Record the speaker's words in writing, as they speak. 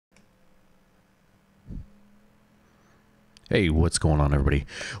Hey, what's going on, everybody?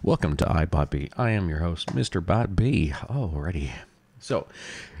 Welcome to iBotB. I am your host, Mr. BotB. Alrighty. So,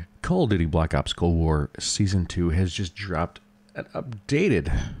 Call of Duty Black Ops Cold War Season 2 has just dropped an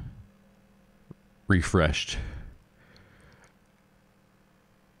updated, refreshed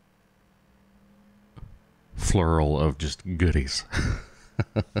floral of just goodies.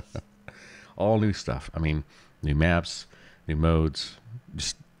 All new stuff. I mean, new maps, new modes,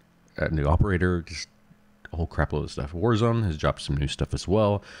 just a new operator, just a whole crap load of stuff. Warzone has dropped some new stuff as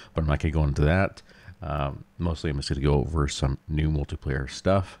well, but I'm not going to go into that. Mostly I'm just going to go over some new multiplayer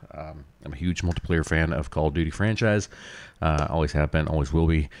stuff. I'm a huge multiplayer fan of Call of Duty franchise. Always have been, always will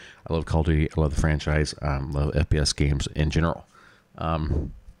be. I love Call of Duty. I love the franchise. Love FPS games in general.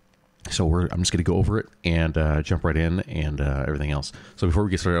 I'm just going to go over it and jump right in and everything else. So before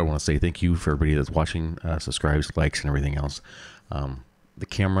we get started, I want to say thank you for everybody that's watching, subscribes, likes, and everything else. The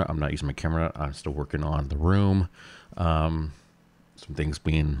camera, I'm not using my camera. I'm still working on the room. Some things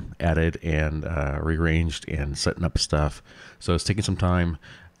being added and rearranged and setting up stuff. So it's taking some time,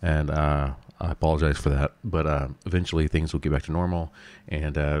 and I apologize for that. But eventually things will get back to normal,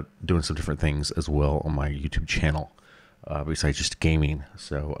 and doing some different things as well on my YouTube channel, besides just gaming.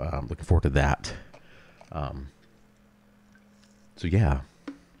 So I'm looking forward to that. So yeah.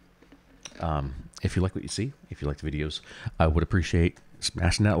 If you like what you see, if you like the videos, I would appreciate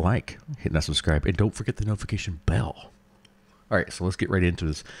smashing that like, hitting that subscribe, and don't forget the notification bell. All right, so let's get right into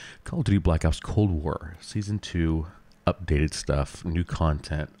this. Call of Duty Black Ops Cold War Season 2, updated stuff, new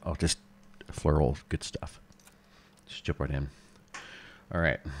content, just floral good stuff. Just jump right in. All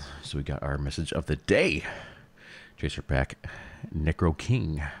right, so we got our message of the day. Tracer Pack, Necro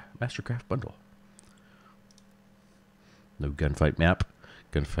King, Mastercraft Bundle. No gunfight map.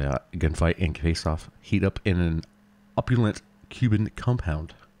 Gunfight and face-off heat up in an opulent Cuban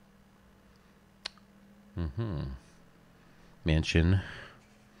compound. Mansion.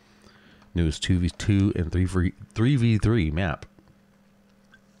 Newest 2v2 and 3v3 map.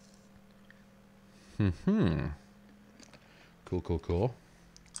 Cool.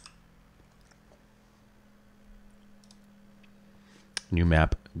 New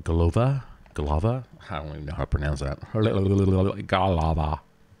map, Galova. I don't even know how to pronounce that. Galava.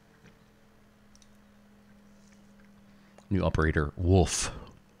 New operator, Wolf.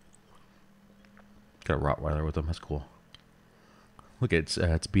 Got a Rottweiler with him. That's cool. Look, it's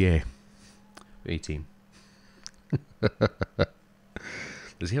BA. A team.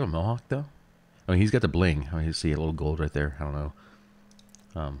 Does he have a mohawk though? I mean, he's got the bling. I mean, you see a little gold right there. I don't know.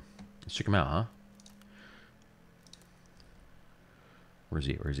 Let's check him out, huh? Where's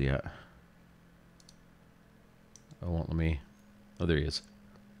he at? Oh, won't let me. Oh, there he is.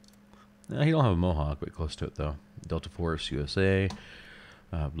 No, he don't have a mohawk, but close to it though. Delta Force USA,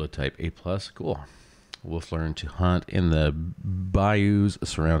 blood type A+. Cool. Wolf learned to hunt in the bayous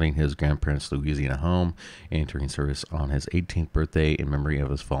surrounding his grandparents' Louisiana home, entering service on his 18th birthday in memory of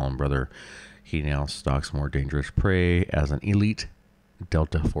his fallen brother. He now stalks more dangerous prey as an elite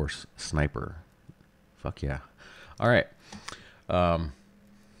Delta Force sniper. Fuck yeah. All right.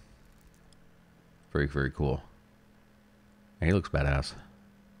 Very cool. And he looks badass.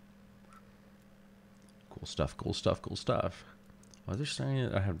 Cool stuff. Oh, they're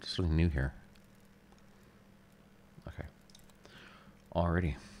saying I have something new here. Okay.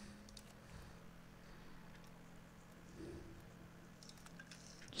 Alrighty.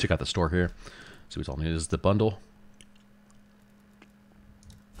 Check out the store here. See what's all new. This is the bundle.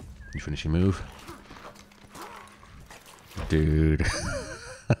 You finishing move. Dude.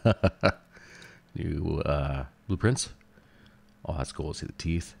 New blueprints. Oh, that's cool. See the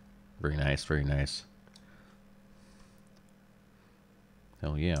teeth. Very nice.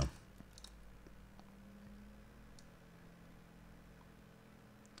 Hell yeah.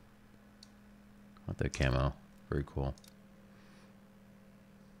 Not that camo. Very cool.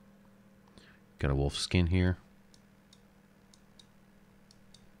 Got a wolf skin here.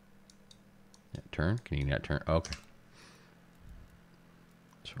 Net turn? Can you net turn? Oh, okay.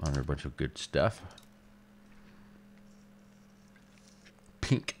 So under a bunch of good stuff.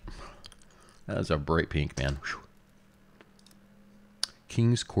 Pink. That's a bright pink, man. Whew.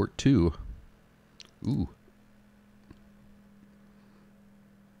 King's Court 2. Ooh.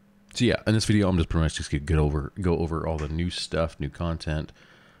 So yeah, in this video, I'm just pretty much just gonna go over all the new stuff, new content.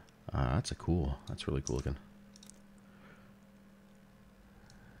 That's really cool looking.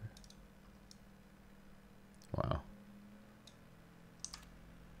 Wow.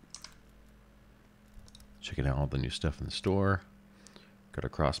 Checking out all the new stuff in the store. Got a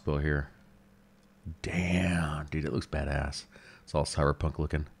crossbow here. Damn, dude, it looks badass. It's all cyberpunk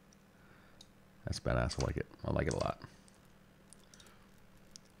looking. That's badass. I like it. I like it a lot.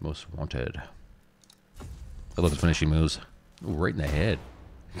 Most Wanted. I love the finishing moves. Ooh, right in the head.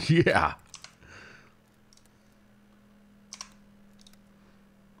 Yeah.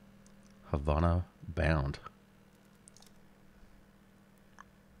 Havana Bound.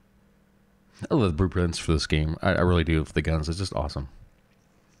 I love the blueprints for this game. I really do. For the guns, it's just awesome.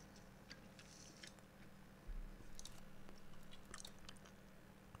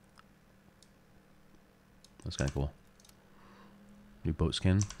 That's kind of cool. New boat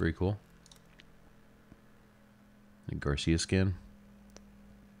skin, very cool. New Garcia skin.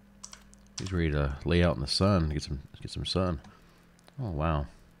 He's ready to lay out in the sun, get some sun. Oh wow.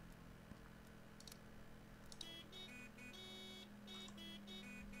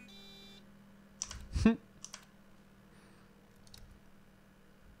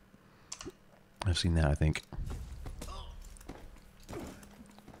 I've seen that, I think.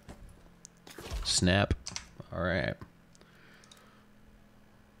 Snap. All right.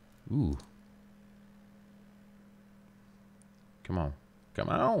 Ooh. Come on. Come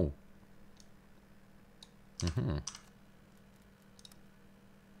on. Mm-hmm.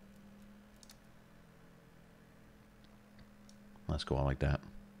 Let's go. I like that.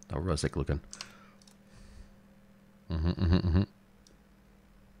 Oh, rustic looking. Mm-hmm, mm-hmm, mm-hmm.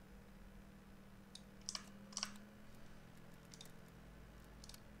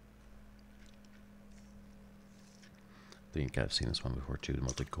 I think I've seen this one before too, the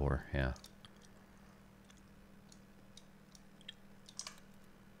multi-core, yeah.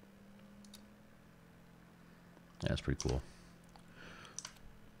 That's pretty cool.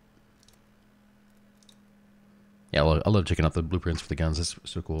 Yeah, I love checking out the blueprints for the guns. That's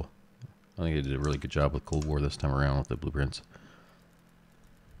so cool. I think they did a really good job with Cold War this time around with the blueprints.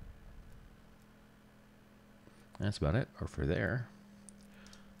 That's about it. Or for there.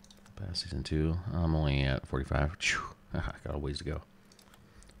 Past season 2. I'm only at 45. Got a ways to go.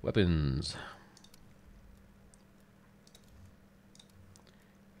 Weapons.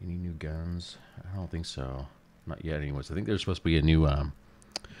 Any new guns? I don't think so. Not yet, anyways. I think there's supposed to be a new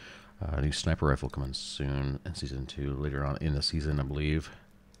new sniper rifle coming soon in season 2. Later on in the season, I believe.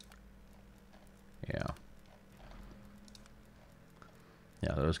 Yeah.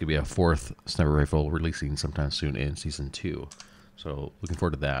 Yeah, there's gonna be a 4th sniper rifle releasing sometime soon in season 2. So looking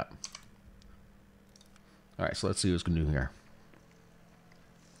forward to that. All right, so let's see what's going to do here.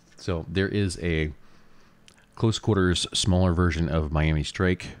 So there is a close quarters, smaller version of Miami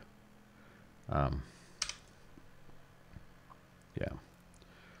Strike. Yeah.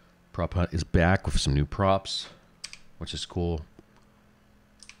 Prop Hunt is back with some new props, which is cool.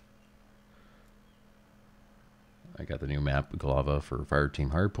 I got the new map, Galava, for Fire Team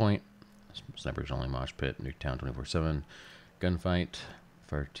Hardpoint. Snipers Only Mosh Pit, Nuketown 24/7. Gunfight,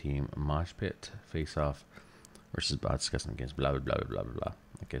 Fire Team Mosh Pit, Face Off versus bots, custom games, blah blah blah blah blah blah.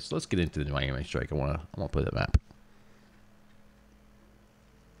 Okay, so let's get into the Miami Strike. I wanna play that map.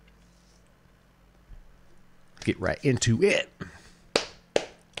 Get right into it.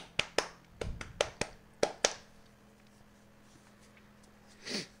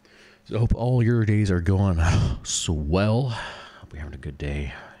 So I hope all your days are going so well. Hope you're having a good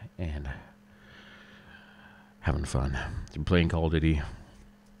day and having fun. If you're playing Call of Duty,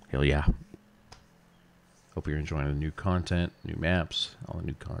 hell yeah. Hope you're enjoying the new content, new maps, all the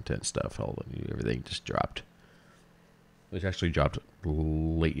new content stuff, all the new everything just dropped. It actually dropped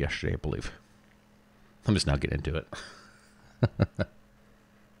late yesterday, I believe. I'm just now getting into it.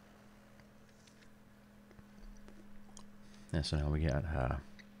 Yeah, so now we got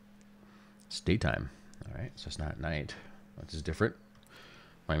it's daytime. All right, so it's not at night, which is different.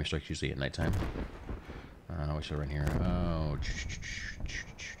 Miami Strike's usually at nighttime. We should run here. Oh,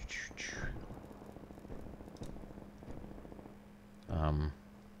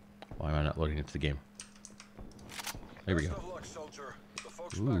 why am I not loading into the game? There we go.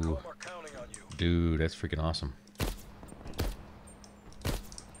 Ooh, dude, that's freaking awesome.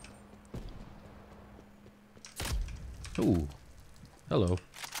 Ooh, hello.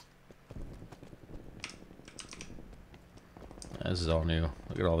 This is all new.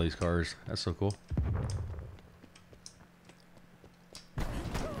 Look at all these cars. That's so cool.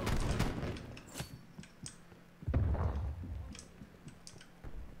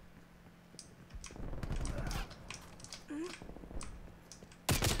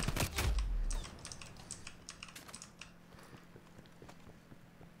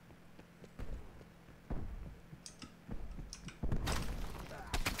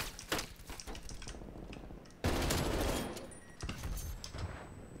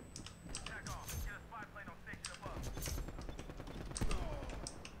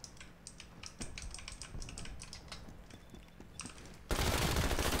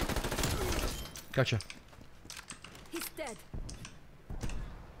 Gotcha. He's dead.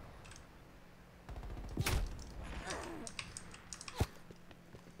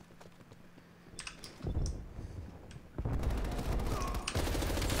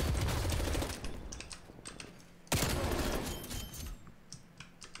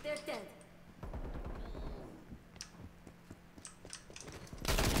 They're dead.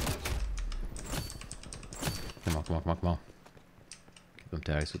 Come on, come on, come on, come on. Get them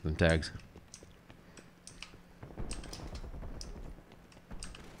tags, get them tags.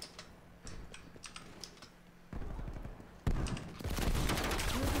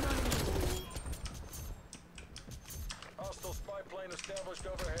 Hostile spy plane established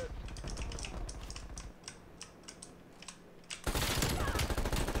overhead.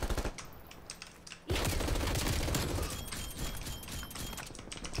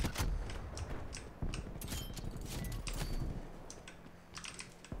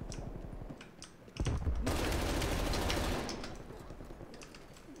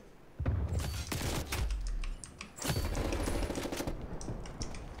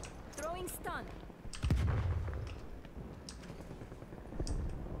 Throwing stun.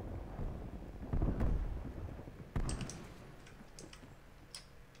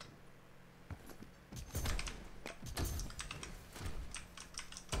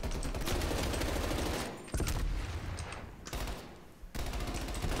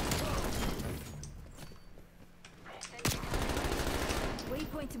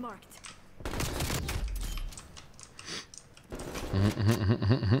 Waypoint marked.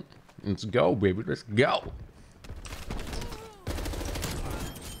 Let's go, baby. Let's go.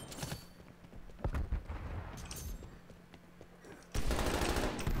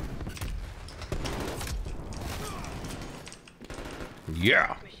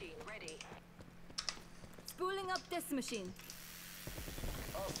 Yeah. Machine ready. Spooling up this machine.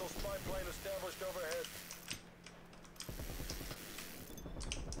 Hostile spy plane established overhead.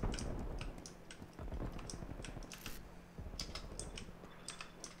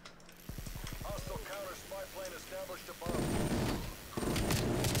 Hostile counter spy plane established above.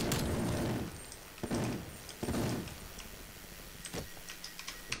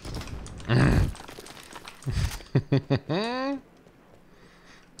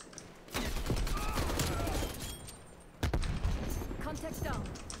 Contact down.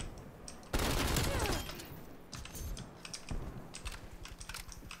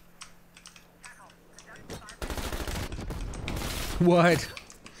 What?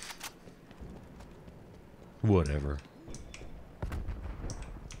 Whatever.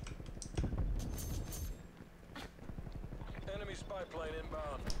 Enemy spy plane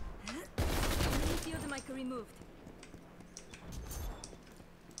inbound. Enemy field mic removed.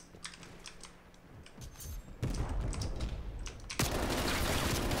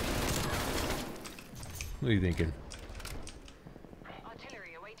 What are you thinking?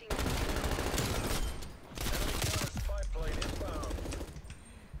 Artillery awaiting. Enemy counter spy plane inbound.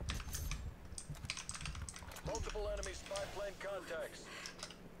 Multiple enemy spy plane contacts.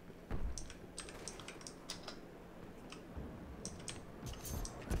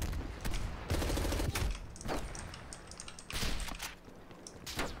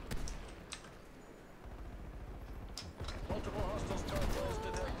 Multiple hostile spy planes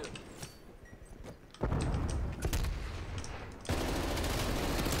detected.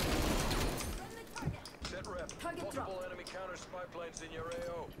 Set rep. Target Multiple drop. enemy counter spy planes in your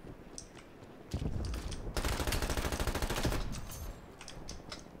AO.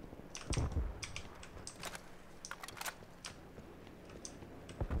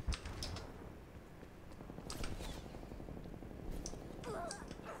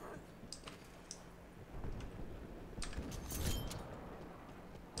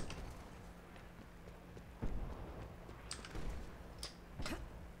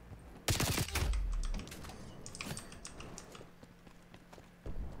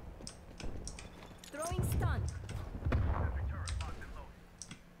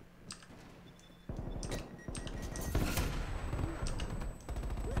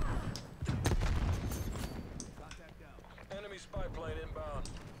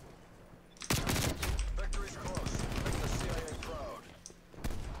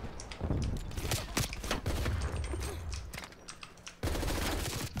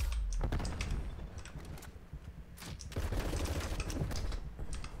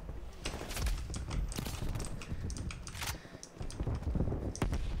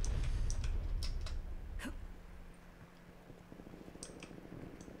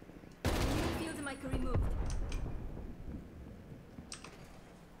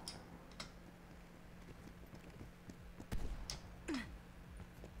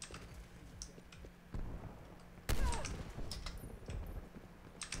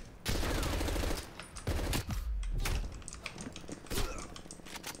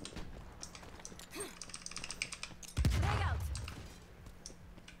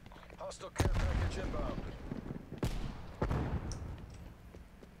 Search inbound.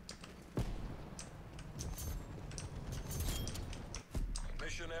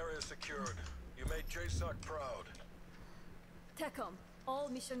 Mission area secured. You made JSOC proud. TechCom. All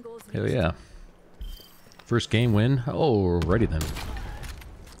mission goals Hell reached. yeah. First game win. Oh, righty then.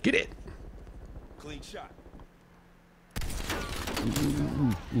 Get it. Clean shot.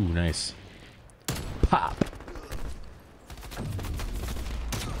 Ooh, nice. Pop.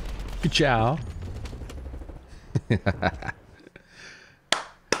 Good job.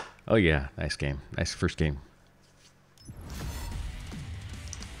 Oh yeah, nice game. Nice first game.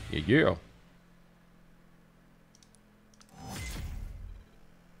 Yeah, yeah.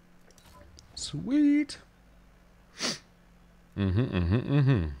 Sweet. Very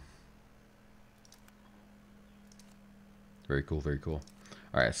cool, very cool.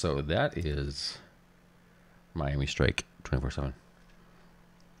 All right, so that is Miami Strike 24/7.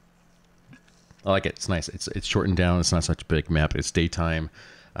 I like it. It's nice. It's shortened down. It's not such a big map. It's daytime.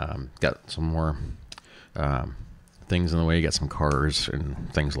 Got some more things in the way. Got some cars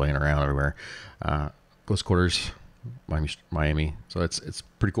and things laying around everywhere. Close quarters, Miami. So it's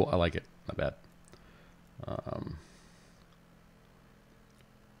pretty cool. I like it. Not bad.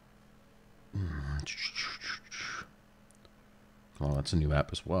 Oh, that's a new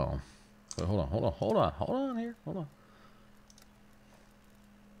app as well. But hold on here. Hold on.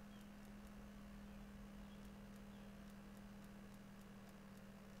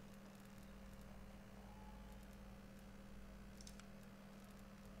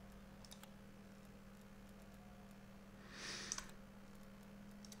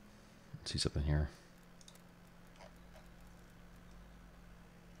 Let's see something here.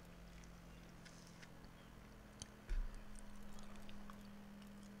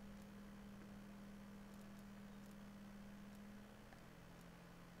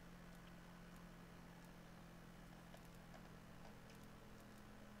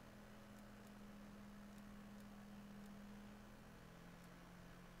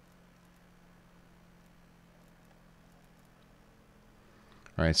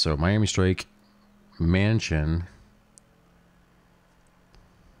 All right, so Miami Strike Mansion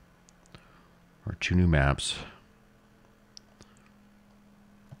are two new maps.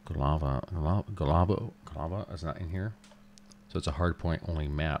 Galava is not in here, so it's a hardpoint only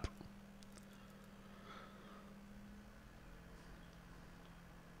map.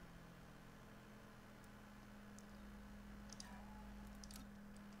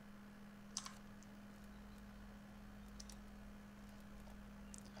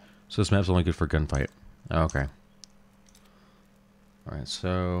 So this map's only good for gunfight. Oh, okay. All right,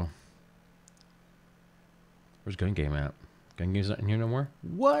 so where's Gun Game at? Gun Game's not in here no more?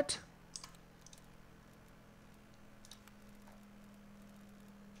 What?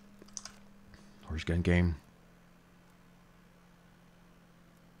 Where's Gun Game?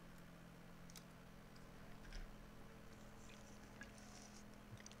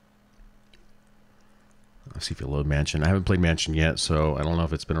 Let's see if you load Mansion. I haven't played Mansion yet, so I don't know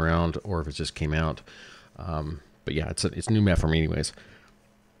if it's been around or if it just came out. But yeah, it's a new map for me anyways.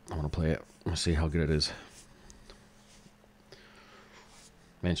 I want to play it. Let's see how good it is.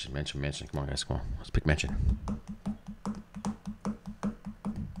 Mansion. Come on, guys. Come on. Let's pick Mansion.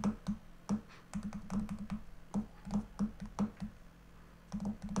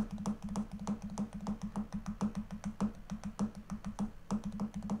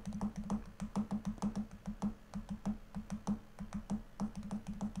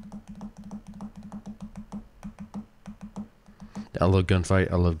 I love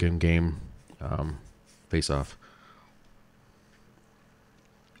gunfight. I love gun game. Face off.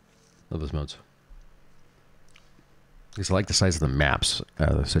 Love those modes. Because I like the size of the maps.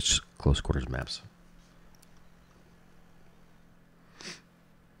 They're such close quarters maps.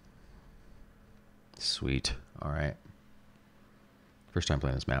 Sweet. All right. First time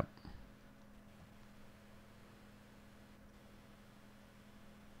playing this map.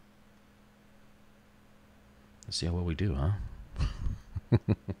 Let's see how well we do, huh?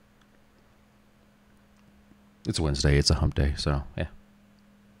 It's Wednesday. It's a hump day, so yeah.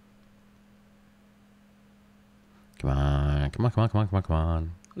 Come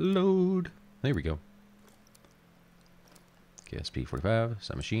on. Load. There we go. KSP 45,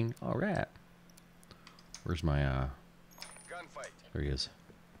 submachine. All right. Where's my Gunfight. there he is.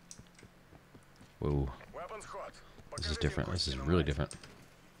 Whoa. Weapons hot. This is different. This is really different.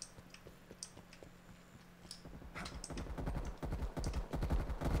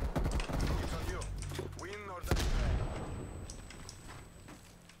 It's on you. Win or die.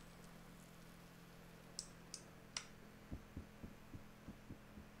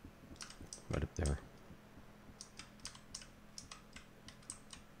 Right up there.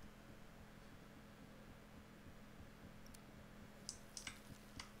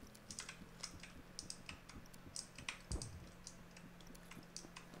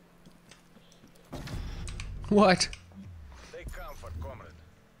 What? Take comfort, comrade.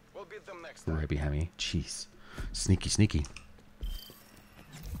 We'll beat them next time. Right behind me. Jeez. Sneaky, sneaky.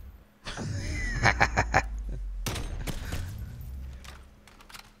 Can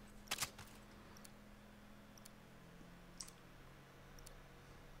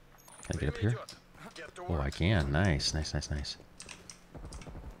I get up here? Get to Oh, work. I can. Nice, nice, nice, nice.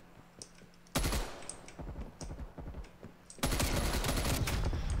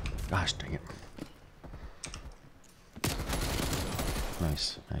 Gosh, dang it.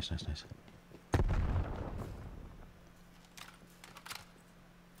 Nice, nice, nice, nice.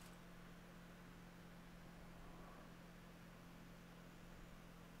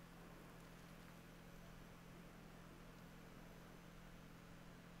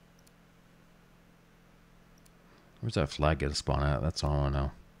 Where's that flag get a spawn at? That's all I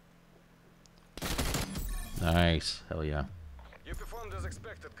know. Nice. Hell yeah. You performed as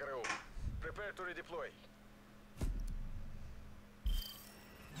expected, Karoo. Prepare to redeploy.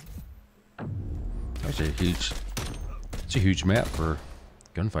 That's a huge, it's a huge map for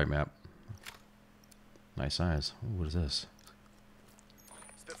gunfight map. Nice size. Ooh, what is this?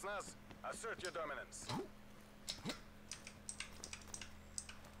 Spetsnaz, assert your dominance.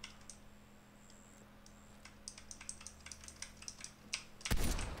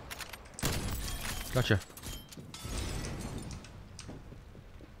 Gotcha.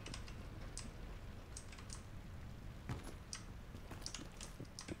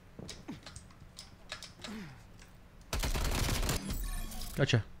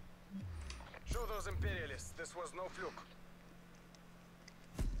 Gotcha. Show those imperialists this was no fluke.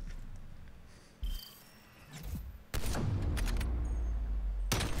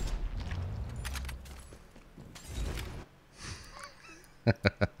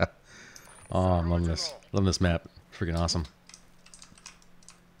 Oh, I'm loving this. Loving this map. Freaking awesome.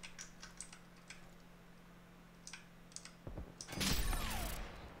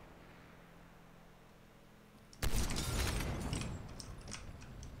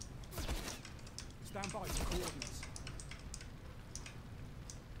 Stand by for coordinates.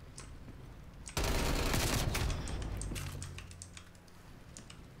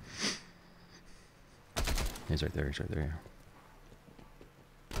 He's right there. He's right there.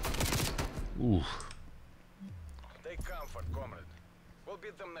 Ooh. Take comfort, comrade. We'll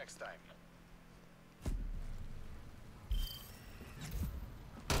beat them next time.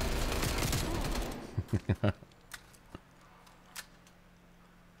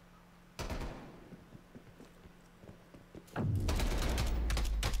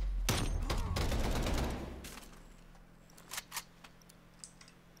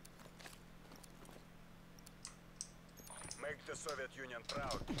 Make the Soviet Union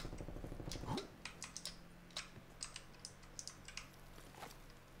proud.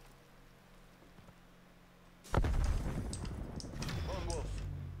 Lone Wolf,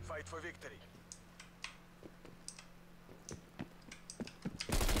 fight for victory.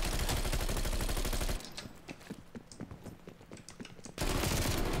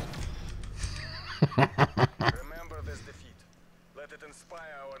 Remember this defeat. Let it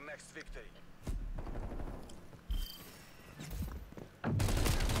inspire our next victory.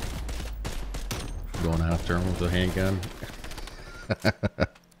 Going after him with a handgun.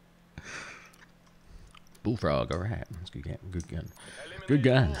 Bullfrog, alright. That's a good gun. Good gun. Good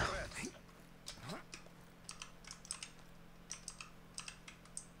gun. Eliminate all threats.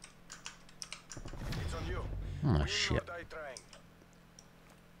 It's on you. Oh, Win or shit. die trying.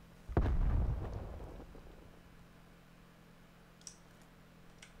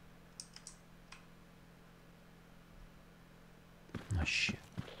 Oh, shit.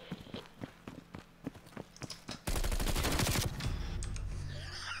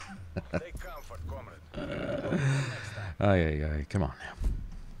 Take comfort, comrade. Next time. Ay, ay, ay. Come on now.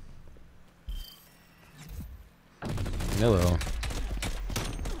 Hello.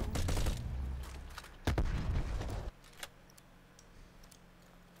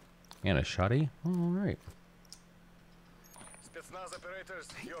 And a shotty? Oh, alright. Spetsnaz operators,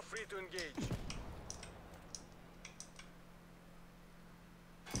 you're free to engage.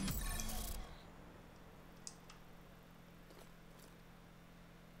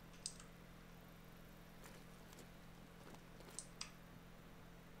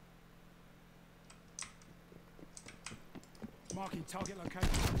 Marking target location.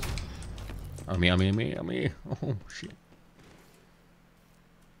 On me, on me, on me, on me. Oh, shit.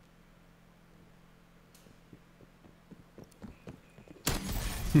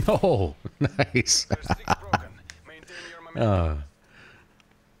 No! Nice. Their sticks broken. Maintain your momentum.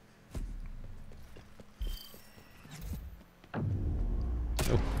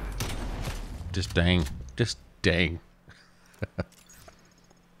 Oh. Just Just dang.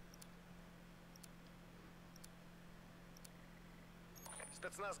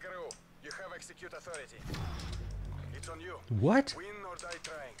 Spetsnaz GRU, you have execute authority. It's on you. What? Win or die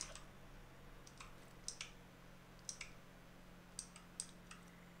trying.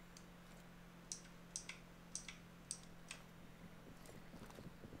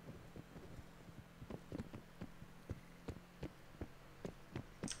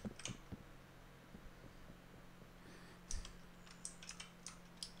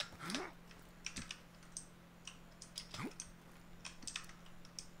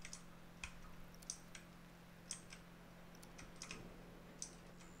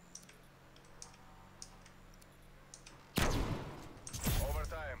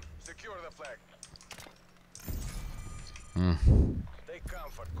 Overtime. Secure the flag. Take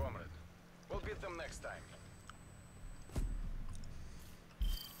comfort, comrade. We'll beat them next time.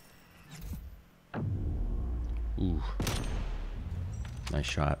 Ooh. Nice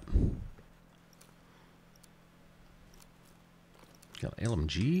shot. Got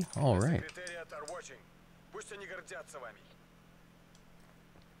LMG? All right. Secretariat are watching. Пусть они гордятся вами.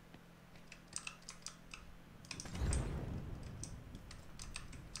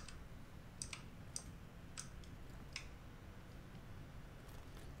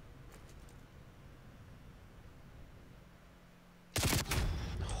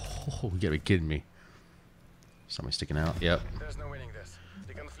 Oh, you gotta be kidding me. Somebody sticking out. Yep. There's no winning this.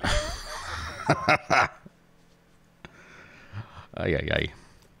 The conflict exit time. Ay, ay, ay.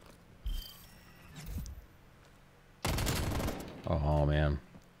 Oh, man.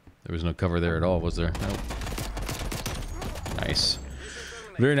 There was no cover there at all, was there? Nope. Nice.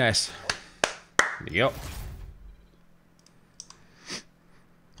 Very nice. Yep.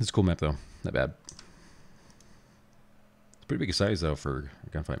 It's a cool map, though. Not bad. It's pretty big size, though, for a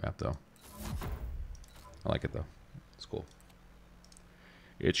gunfight map, though. I like it, though. It's cool.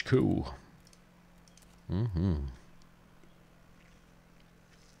 It's cool.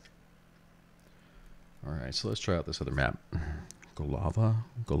 Alright, so let's try out this other map. Golova?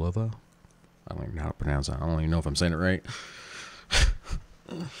 Golova? I don't even know how to pronounce it. I don't even know if I'm saying it right.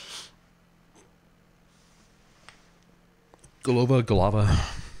 Golova, Golova.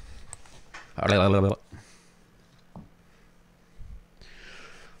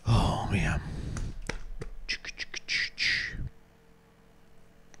 Oh, man.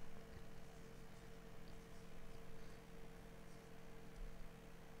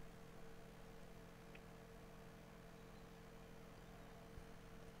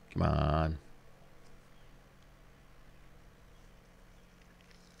 Come on.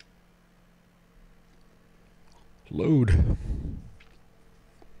 Load.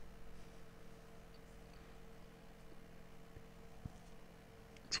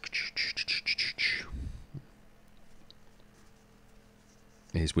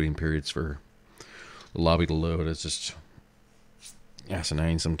 These waiting periods for the lobby to load is just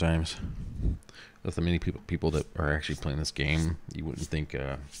asinine sometimes. With the many people that are actually playing this game, you wouldn't think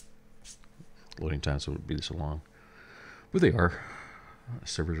loading times would be this long. But they are.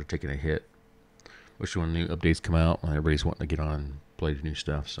 Servers are taking a hit. Especially when new updates come out, when everybody's wanting to get on and play the new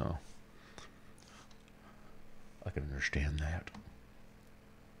stuff, so I can understand that.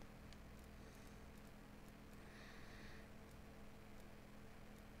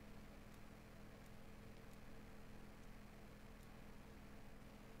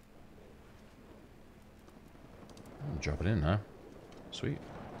 Drop it in, huh? Sweet.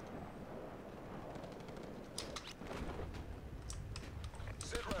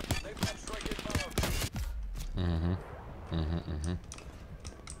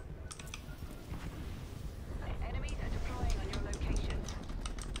 Enemies are deploying on your location.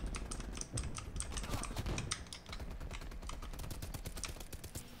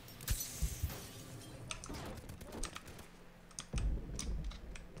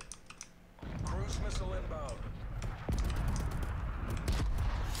 Cruise missile inbound.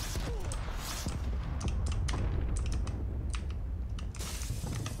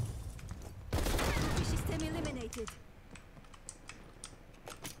 System eliminated.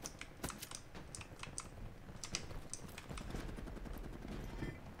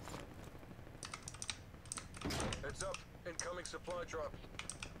 Heads up. Incoming supply drop.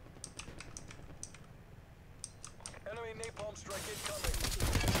 Enemy napalm strike incoming.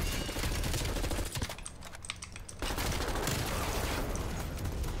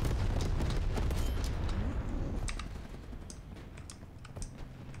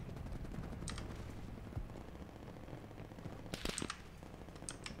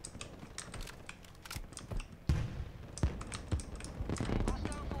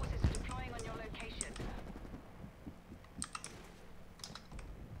 Hostile forces are deploying on your location.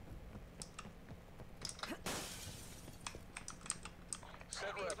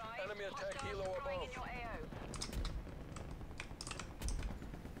 Enemy attack helo Deploying in above. your AO.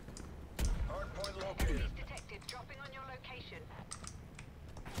 Hardpoint located. Enemies detected. Dropping on your location.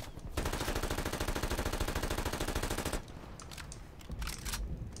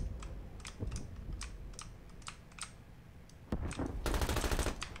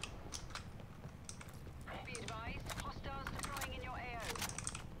 Be advised, hostiles deploying in your AO.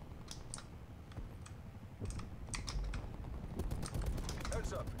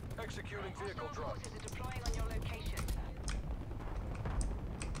 Heads up. Executing vehicle Hostile drop. forces are deploying on your location.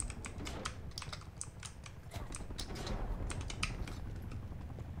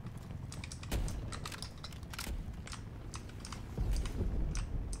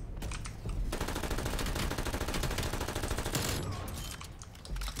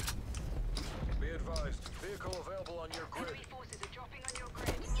 Be advised. Vehicle available on your grid. Enemy forces are dropping on your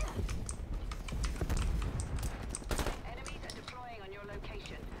grid. Enemies are deploying on your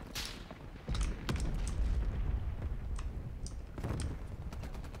location.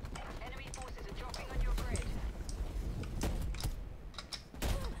 Enemy forces are dropping on your grid.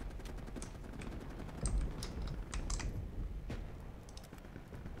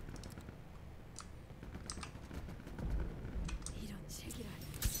 이런 제기랄.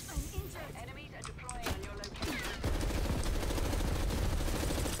 I'm injured. Enemies are deploying on your location.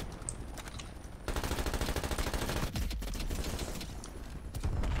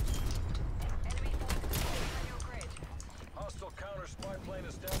 Enemy forces are dropping on your grid. Hostile counter spy plane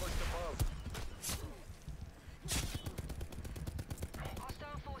established above.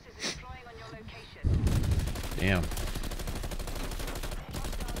 Hostile forces are deploying on your location. Damn.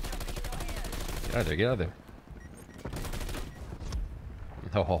 Hostiles dropping in your AO. Get out of there. Get out of there.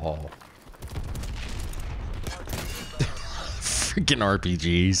 Oh. Freaking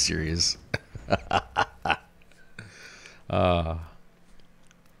RPG. Serious.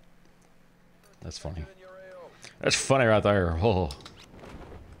 That's funny. In your AO. That's funny right there. Oh.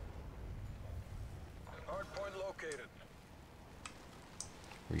 Hardpoint located.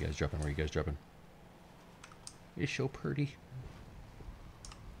 Where you guys dropping? Where you guys dropping? You're so pretty.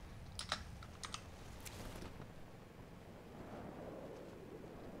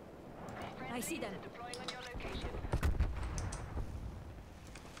 I see them. Deploying on your location.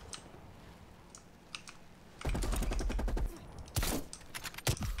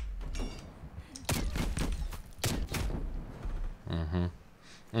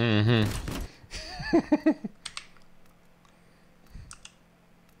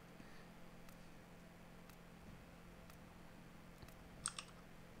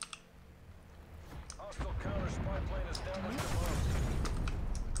 Hostile counter spy plane established above.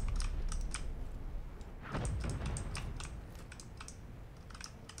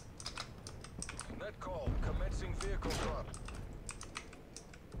 Net call. Commencing vehicle drop.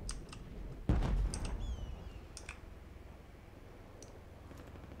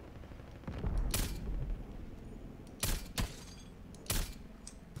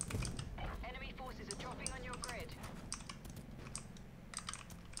 Enemy forces are dropping on your grid.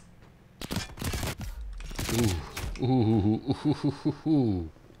 Ooh.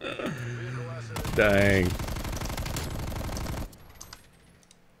 Vehicle asset. Dang.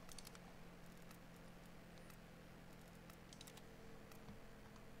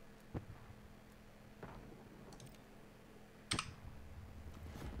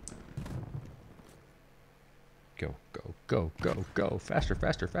 Go, go, go, go, go. Faster,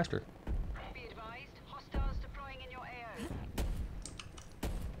 faster, faster. Be advised, hostiles deploying in your AO.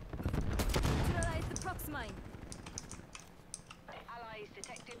 Neutralize the prox mine. Allies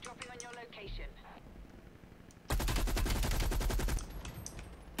detected dropping on your location.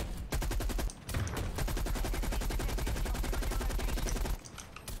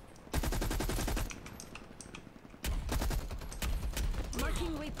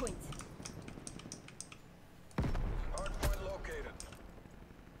 Marking waypoint. Hardpoint located.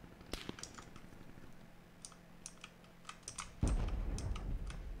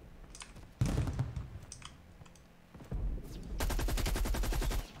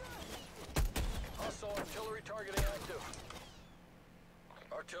 Hostile artillery targeting active.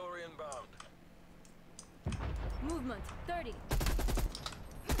 Artillery inbound. Movement. 30.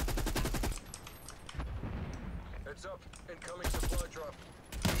 Heads up. Incoming supply drop.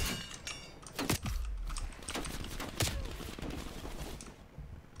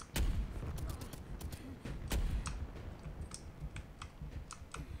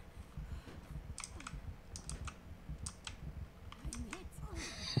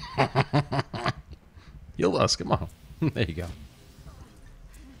 You lost. Come on. There you go.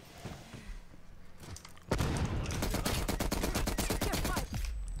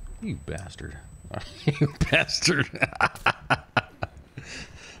 You bastard. You bastard.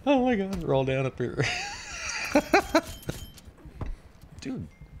 Oh my god, roll down up here. Dude.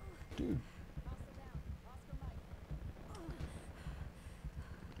 Dude.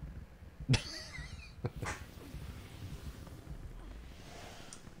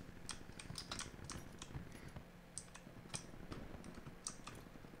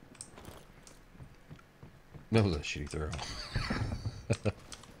 That was a shitty throw.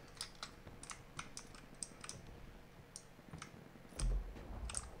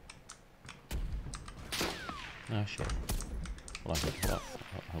 Oh shit. Hold on,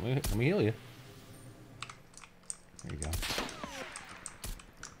 hold on. Let me heal you. There you go.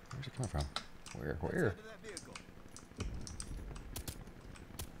 Where's it coming from? Where?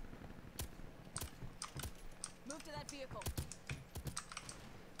 Move to that vehicle.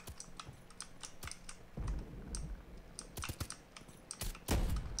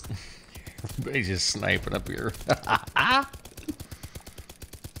 Everybody's just sniping up here.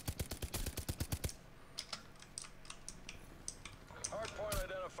 Hardpoint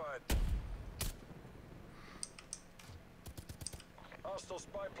identified. Hostile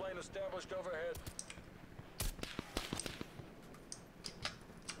spy plane established overhead.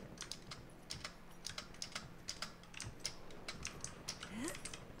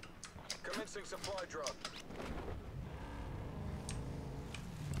 Commencing supply drop.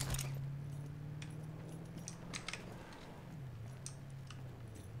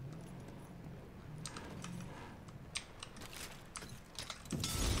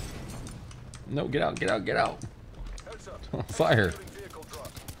 No, get out, get out, get out. Heads up. Fire. Vehicle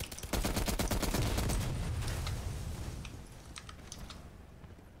drop.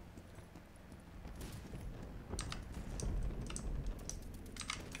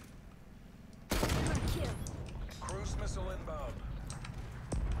 Kill. Cruise missile inbound.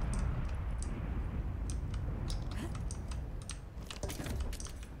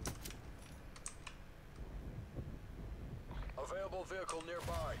 Available vehicle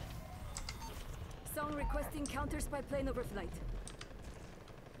nearby. Sound requesting counter spy plane overflight.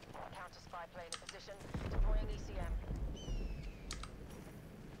 Counter spy plane in position. Deploying ECM.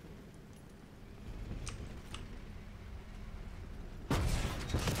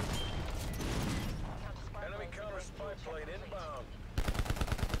 Counter spy Enemy plane counter spy plane inbound.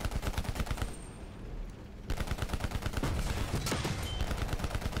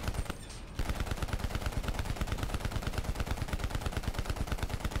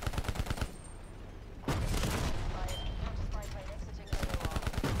 Counter spy plane exiting AOR.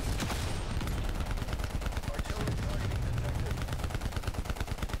 Artillery targeting detected.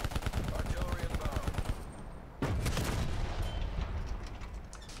 Artillery inbound.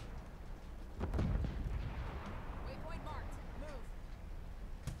 Waypoint marked. Move.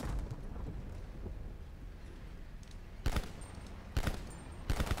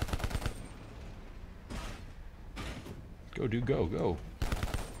 Go, dude, go, go.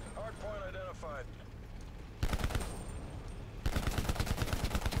 Hardpoint identified.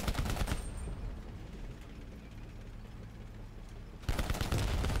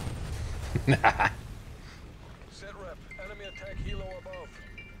 Set rep. Enemy attack helo above.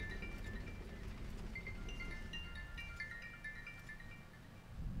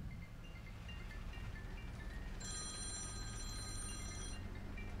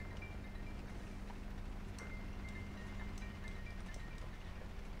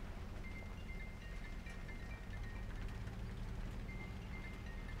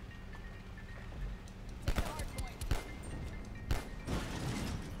 Take the hard point.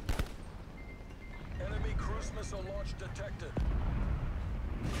 Enemy cruise missile launch detected.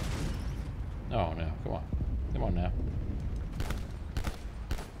 Oh no, come on. Come on now.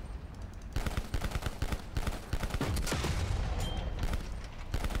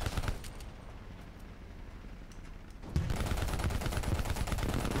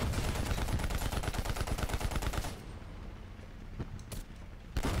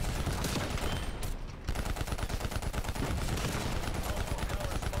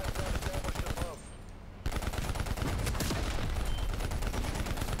 Counter spy plane established above.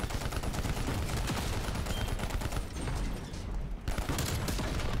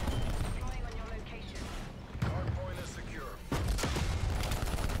 Deploying on your location. Hardpoint is secure.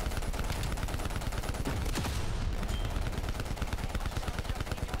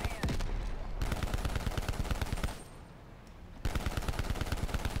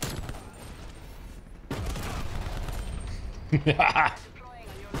 Deploying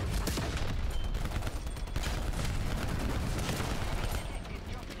on your location.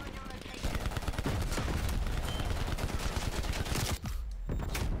 Dropping on your location.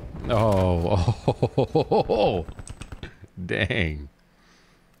 Oh, dang.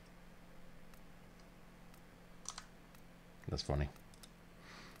 That's funny.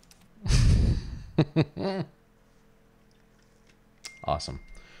 Awesome.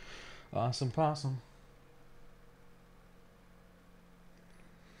 Awesome possum.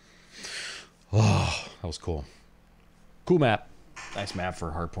 Oh, that was cool. Cool map. Nice map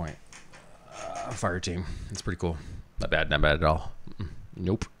for Hardpoint. Fire team. It's pretty cool. Not bad at all.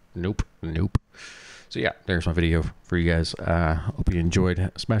 Nope. So yeah, there's my video for you guys. Hope you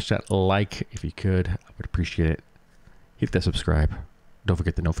enjoyed. Smash that like if you could. I would appreciate it. Hit that subscribe. Don't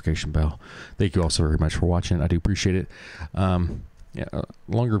forget the notification bell. Thank you all so very much for watching. I do appreciate it. Yeah, a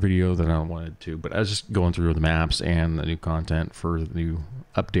longer video than I wanted to, but I was just going through the maps and the new content for the new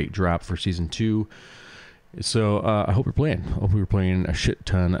update drop for Season 2. So I hope you're playing. I hope you're playing a shit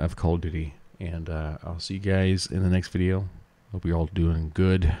ton of Call of Duty. And I'll see you guys in the next video. Hope you're all doing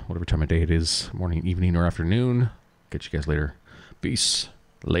good, whatever time of day it is, morning, evening, or afternoon. Catch you guys later. Peace.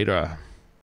 Later.